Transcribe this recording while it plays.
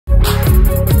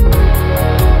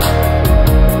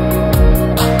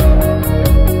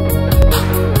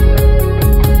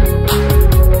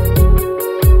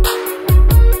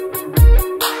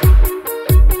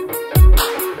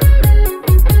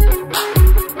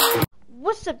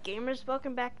What's up, gamers?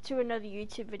 Welcome back to another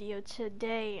YouTube video.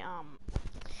 Today,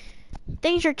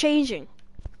 things are changing.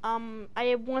 I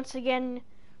am once again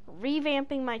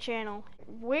revamping my channel.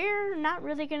 We're not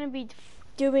really gonna be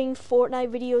doing Fortnite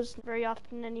videos very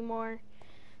often anymore,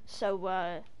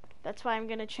 so that's why I'm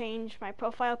gonna change my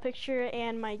profile picture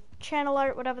and my channel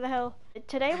art, whatever the hell.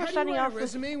 Today we're starting off with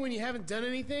resume when you haven't done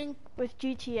anything with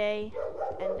GTA,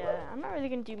 and I'm not really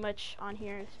gonna do much on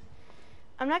here.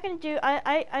 I'm not gonna do.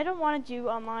 I don't want to do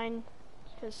online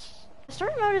because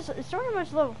story mode is a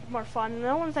little more fun.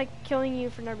 No one's like killing you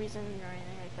for no reason or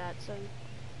anything like that. So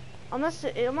unless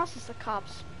it's the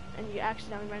cops and you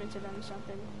accidentally run into them or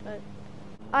something. But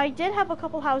I did have a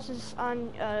couple houses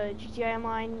on GTA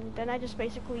Online. Then I just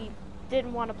basically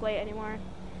didn't want to play it anymore.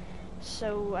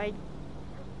 So I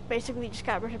basically just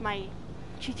got rid of my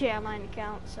GTA Online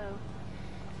account. So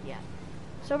yeah.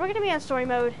 So we're gonna be on story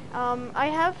mode. I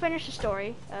have finished the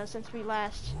story since we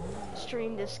last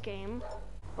streamed this game.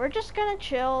 We're just gonna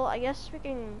chill. I guess we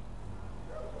can.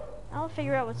 I'll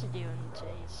figure out what to do in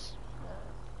today's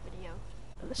video.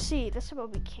 Let's see. This is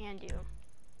what we can do.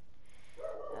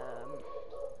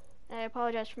 I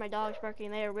apologize for my dogs barking.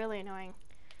 They are really annoying.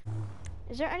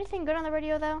 Is there anything good on the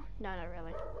radio though? No, not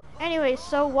really. Anyway,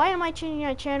 so why am I changing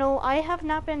my channel? I have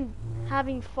not been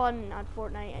having fun on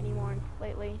Fortnite anymore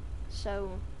lately.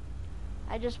 So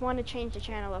I just want to change the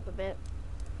channel up a bit,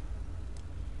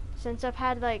 since I've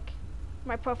had like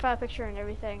my profile picture and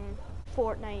everything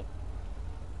Fortnite,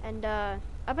 and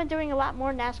I've been doing a lot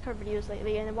more NASCAR videos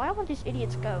lately. And why won't these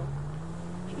idiots go?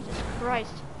 Jesus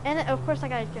Christ. And of course that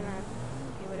guy's gonna,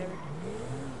 okay, whatever.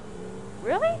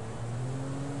 Really?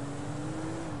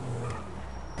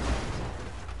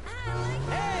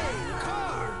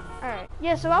 Alright,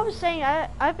 yeah, so I was saying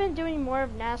I've been doing more of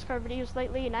NASCAR videos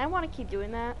lately, and I want to keep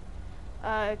doing that.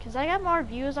 Because I got more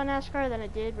views on NASCAR than I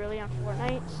did really on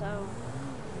Fortnite, so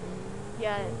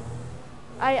yeah.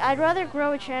 I'd rather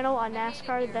grow a channel on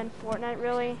NASCAR than Fortnite,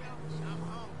 really.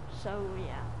 So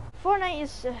yeah. Fortnite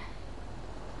is,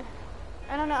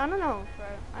 I don't know, bro.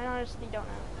 I honestly don't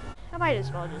know. I might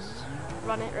as well just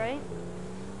run it, right?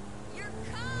 Your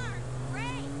car,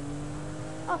 great.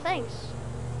 Oh, thanks.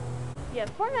 Yeah,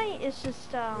 Fortnite is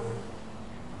just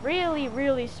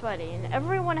really sweaty, and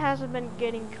everyone hasn't been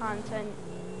getting content,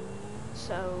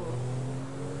 so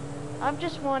I've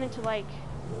just wanted to like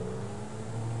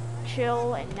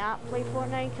chill and not play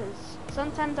Fortnite, because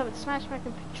sometimes I would smash my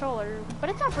controller, but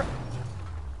it's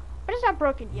not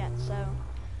broken yet, so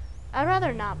I'd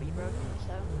rather not be broken.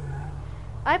 So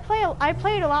I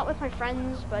played a lot with my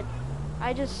friends, but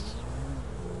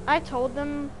I told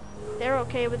them they're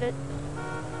okay with it,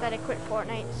 that I quit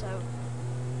Fortnite, so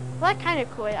well, I kind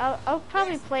of quit. I'll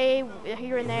probably play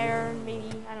here and there, maybe,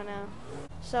 I don't know.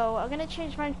 So I'm gonna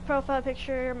change my profile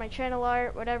picture, my channel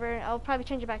art, whatever. I'll probably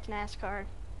change it back to NASCAR.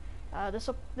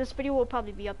 This video will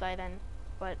probably be up by then,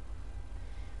 but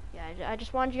yeah, I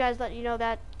just wanted you guys to let you know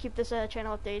that, keep this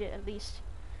channel updated at least.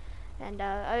 And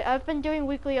I've been doing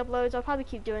weekly uploads. I'll probably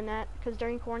keep doing that because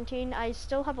during quarantine I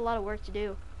still have a lot of work to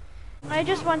do. I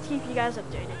just want to keep you guys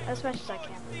updated as much as I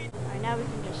can. Alright, now we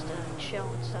can just chill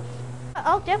and stuff.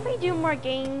 I'll definitely do more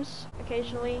games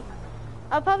occasionally.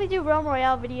 I'll probably do Realm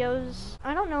Royale videos.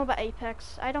 I don't know about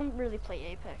Apex. I don't really play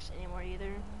Apex anymore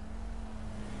either.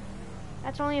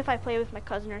 That's only if I play with my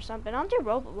cousin or something. I'll do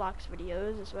Roblox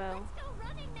videos as well.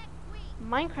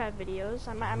 Minecraft videos.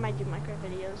 I might do Minecraft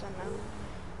videos.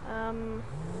 I don't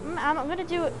know. I'm gonna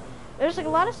do it. There's like a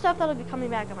lot of stuff that'll be coming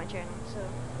back on my channel, so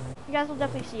you guys will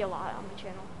definitely see a lot on my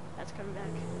channel that's coming back.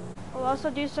 We'll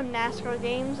also do some NASCAR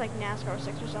games, like NASCAR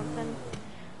 6 or something.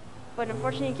 But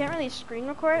unfortunately, you can't really screen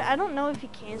record. I don't know if you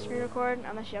can screen record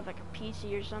unless you have like a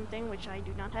PC or something, which I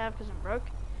do not have because I'm broke.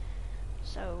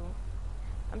 So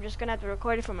I'm just gonna have to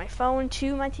record it from my phone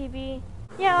to my TV.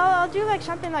 Yeah, I'll do like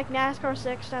something like NASCAR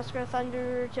 6, NASCAR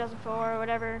Thunder, 2004, or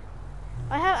whatever.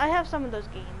 I have some of those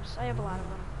games. I have a lot of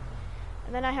them.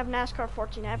 And then I have NASCAR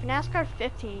 14. I have NASCAR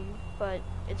 15, but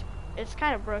it's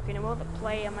kind of broken. It won't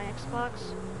play on my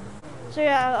Xbox. So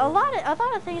yeah, a lot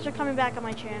of things are coming back on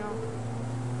my channel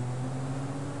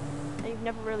that you've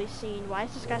never really seen. Why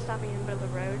is this guy stopping in the middle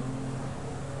of the road?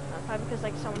 Probably because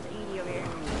like someone's 80 over here.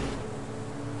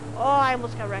 Oh, I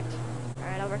almost got wrecked.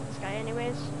 Alright, I'll wreck this guy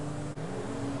anyways.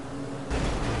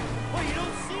 Oh, you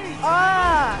don't see me.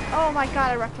 Ah! Oh my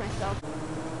god, I wrecked myself.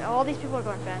 All these people are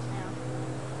going fast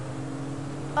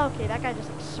now. Okay, that guy just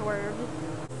like swerved.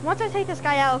 Once I take this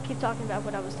guy out, I'll keep talking about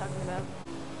what I was talking about.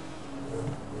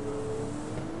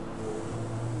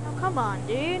 Now come on,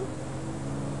 dude.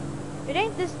 It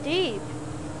ain't this deep.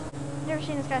 I've never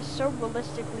seen this guy so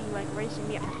realistically like racing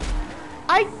me.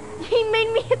 He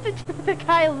made me hit the The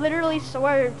guy literally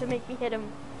swerved to make me hit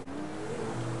him.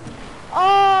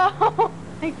 Oh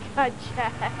my god,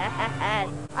 Chad.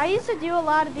 I used to do a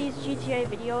lot of these GTA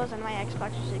videos on my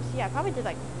Xbox 360. I probably did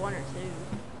like 1 or 2.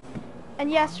 And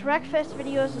yes, Wreckfest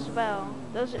videos as well.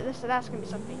 That's gonna be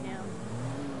something new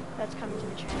that's coming to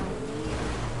the channel.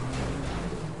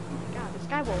 God, this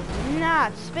guy will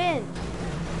not spin.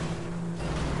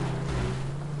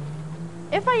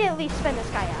 If I at least spin this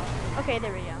guy out. Okay,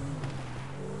 there we go.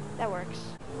 That works.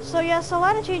 So yes, a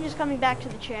lot of changes coming back to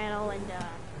the channel, and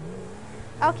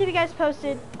I'll keep you guys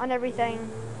posted on everything.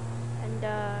 And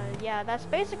yeah, that's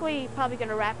basically probably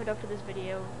gonna wrap it up for this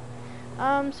video.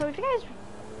 So if you guys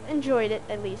enjoyed it,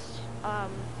 at least,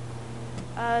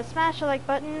 smash the like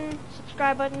button,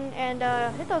 subscribe button, and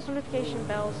hit those notification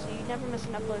bells so you never miss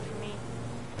an upload from me.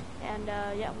 And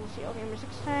yeah, we'll see you all gamers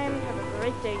next time. Have a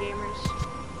great day,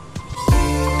 gamers.